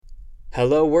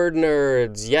Hello, word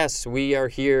nerds! Yes, we are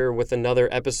here with another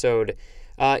episode.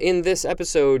 In this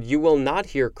episode, you will not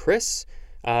hear Chris.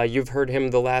 You've heard him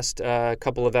the last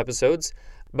couple of episodes,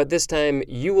 but this time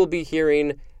you will be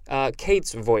hearing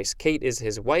Kate's voice. Kate is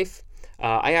his wife.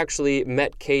 I actually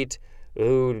met Kate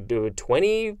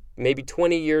 20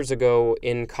 years ago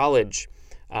in college.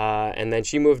 And then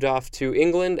she moved off to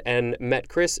England and met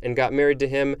Chris and got married to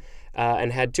him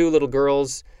and had 2 little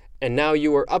girls. And now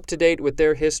you are up to date with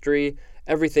their history,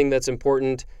 everything that's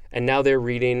important, and now they're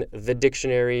reading the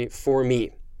dictionary for me.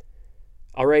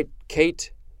 All right,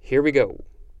 Kate, here we go.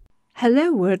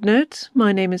 Hello, word nerds.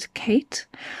 My name is Kate.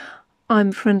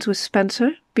 I'm friends with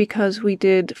Spencer because we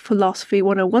did Philosophy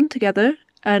 101 together,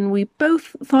 and we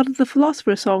both thought of the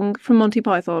Philosopher song from Monty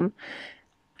Python.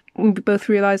 We both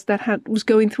realised that was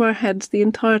going through our heads the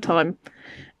entire time,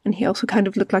 and he also kind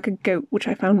of looked like a goat, which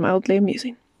I found mildly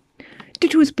amusing. Due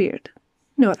to his beard.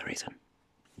 No other reason.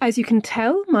 As you can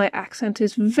tell, my accent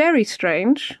is very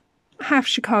strange. Half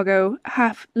Chicago,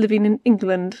 half living in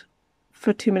England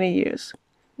for too many years.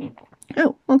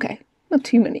 Oh, okay. Not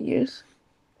too many years.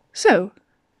 So,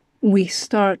 we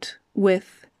start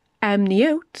with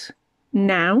amniote,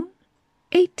 noun,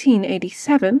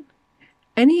 1887,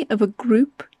 any of a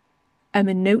group,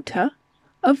 amniota,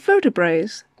 of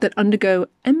vertebrates that undergo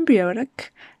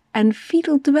embryonic and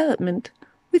fetal development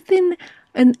within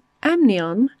an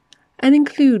amnion and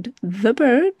include the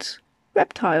birds,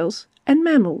 reptiles, and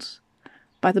mammals.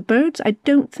 By the birds, I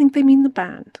don't think they mean the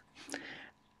band.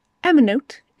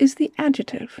 Amniote is the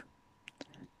adjective.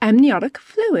 Amniotic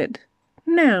fluid,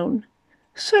 noun,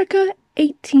 circa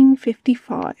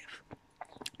 1855.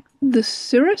 The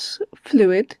serous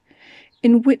fluid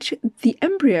in which the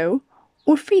embryo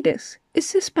or fetus is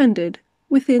suspended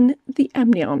within the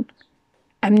amnion.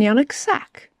 Amniotic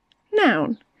sac,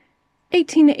 noun,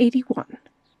 1881.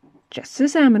 Just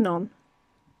as ammonon.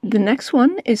 The next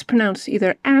one is pronounced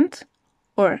either ant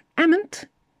or amant.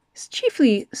 It's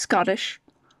chiefly Scottish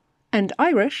and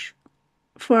Irish.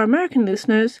 For our American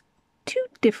listeners, 2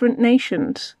 different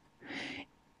nations.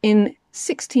 In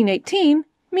 1618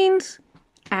 means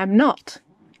am not.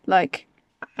 Like,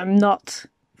 I'm not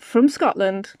from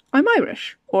Scotland, I'm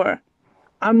Irish. Or,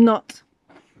 I'm not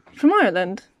from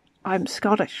Ireland, I'm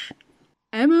Scottish.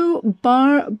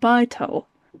 Amobarbital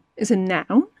is a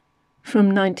noun. From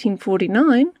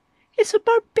 1949, it's a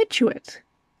barbiturate.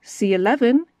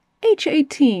 C11,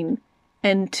 H18,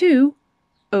 N2,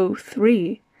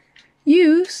 O3.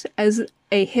 Used as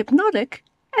a hypnotic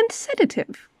and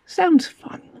sedative. Sounds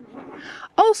fun.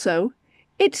 Also,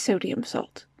 it's sodium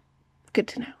salt. Good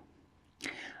to know.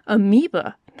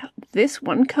 Amoeba. Now, this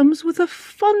one comes with a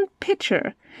fun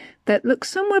picture that looks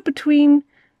somewhere between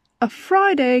a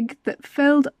fried egg that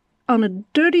fell on a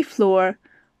dirty floor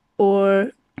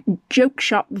or joke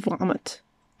shop vomit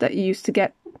that you used to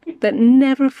get that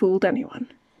never fooled anyone.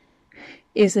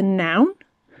 Is a noun.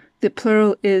 The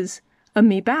plural is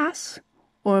amoebas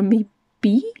or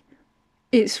amoebae.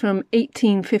 It's from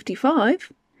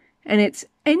 1855 and it's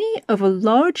any of a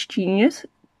large genus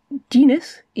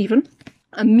even,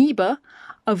 amoeba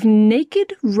of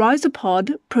naked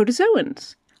rhizopod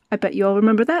protozoans. I bet you all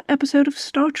remember that episode of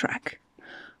Star Trek.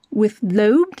 With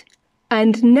lobed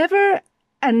and never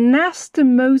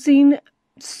anastomosing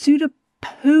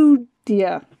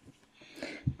pseudopodia.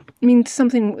 Means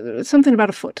something about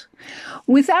a foot.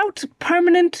 Without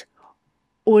permanent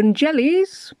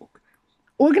organelles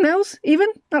even,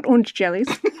 not orange jellies.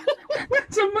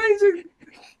 That's amazing!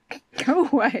 Go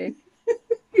away.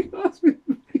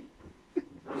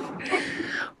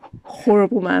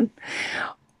 Horrible man.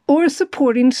 Or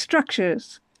supporting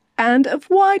structures, and of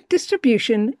wide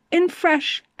distribution in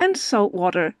fresh and salt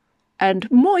water, and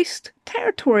moist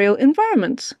territorial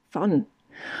environments. Fun.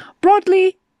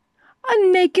 Broadly, a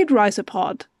naked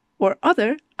rhizopod, or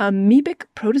other amoebic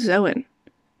protozoan.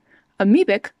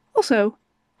 Amoebic, also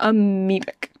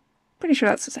amoebic. Pretty sure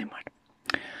that's the same word.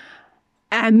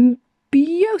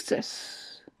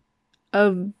 Ambiosis,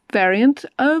 a variant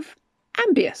of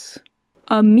ambius.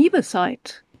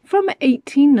 Amoebocyte, from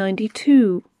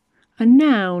 1892. A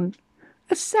noun,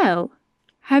 a cell,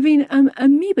 having an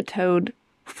amoebotoid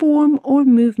form or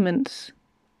movements.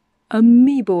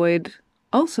 Amoeboid,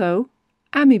 also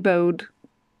amoeboid.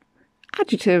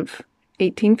 Adjective,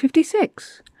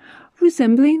 1856,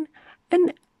 resembling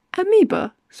an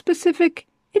amoeba, specific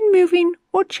in moving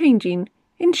or changing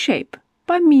in shape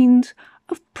by means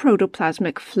of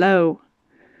protoplasmic flow.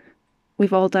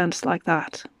 We've all danced like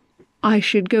that. I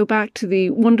should go back to the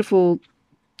wonderful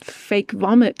fake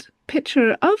vomit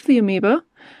picture of the amoeba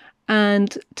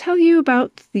and tell you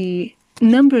about the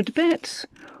numbered bits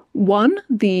 1,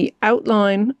 the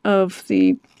outline of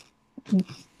the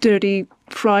dirty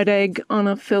fried egg on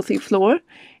a filthy floor,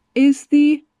 is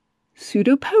the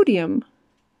pseudopodium.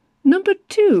 Number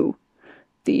 2,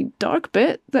 the dark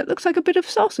bit that looks like a bit of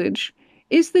sausage,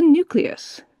 is the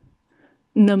nucleus.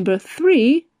 Number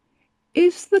 3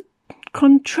 is the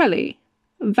contralli,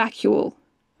 vacuole.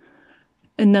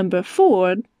 And number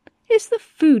 4 is the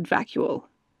food vacuole,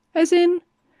 as in,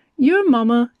 your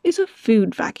mama is a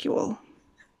food vacuole.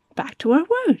 Back to our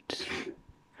words.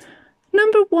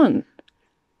 Number 1,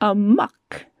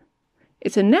 amok.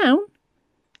 It's a noun,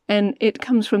 and it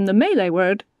comes from the Malay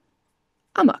word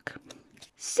amok.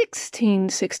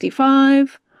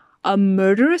 1665, a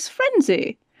murderous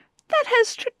frenzy that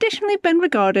has traditionally been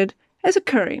regarded as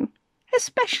occurring,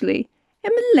 especially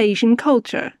in Malaysian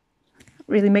culture.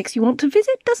 Really makes you want to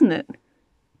visit, doesn't it?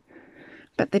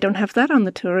 Bet they don't have that on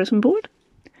the tourism board.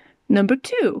 Number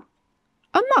 2,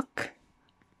 amok.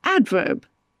 Adverb,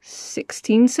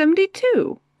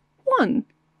 1672. 1, in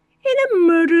a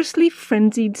murderously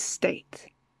frenzied state.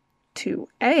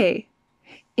 2a,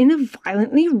 in a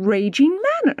violently raging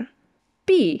manner.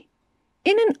 B,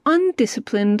 in an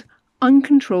undisciplined,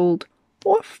 uncontrolled,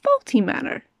 or faulty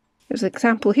manner. There's an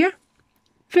example here.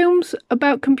 Films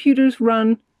about computers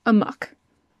run amok.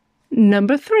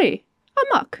 Number 3,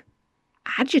 amok.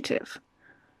 Adjective,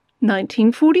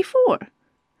 1944.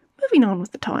 Moving on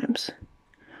with the times.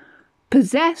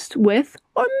 Possessed with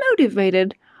or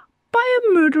motivated by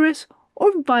a murderous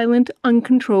or violent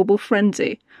uncontrollable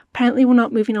frenzy. Apparently we're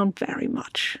not moving on very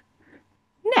much.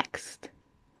 Next,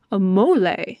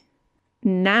 amole.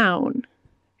 Noun,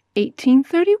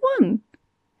 1831.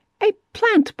 A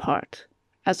plant part,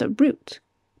 as a root,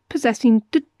 possessing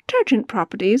detergent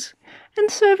properties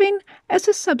and serving as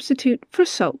a substitute for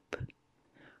soap.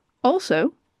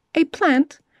 Also, a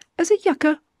plant as a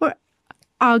yucca or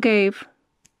agave.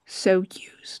 So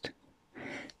used.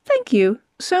 Thank you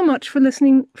so much for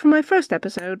listening for my first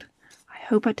episode. I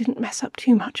hope I didn't mess up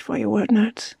too much for your word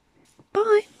nerds.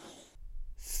 Bye.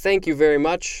 Thank you very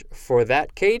much for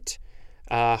that, Kate.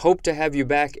 Hope to have you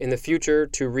back in the future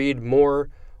to read more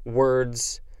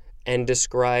words and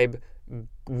describe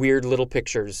weird little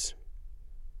pictures.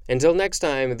 Until next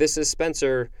time, this is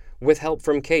Spencer with help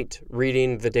from Kate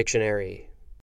reading the dictionary.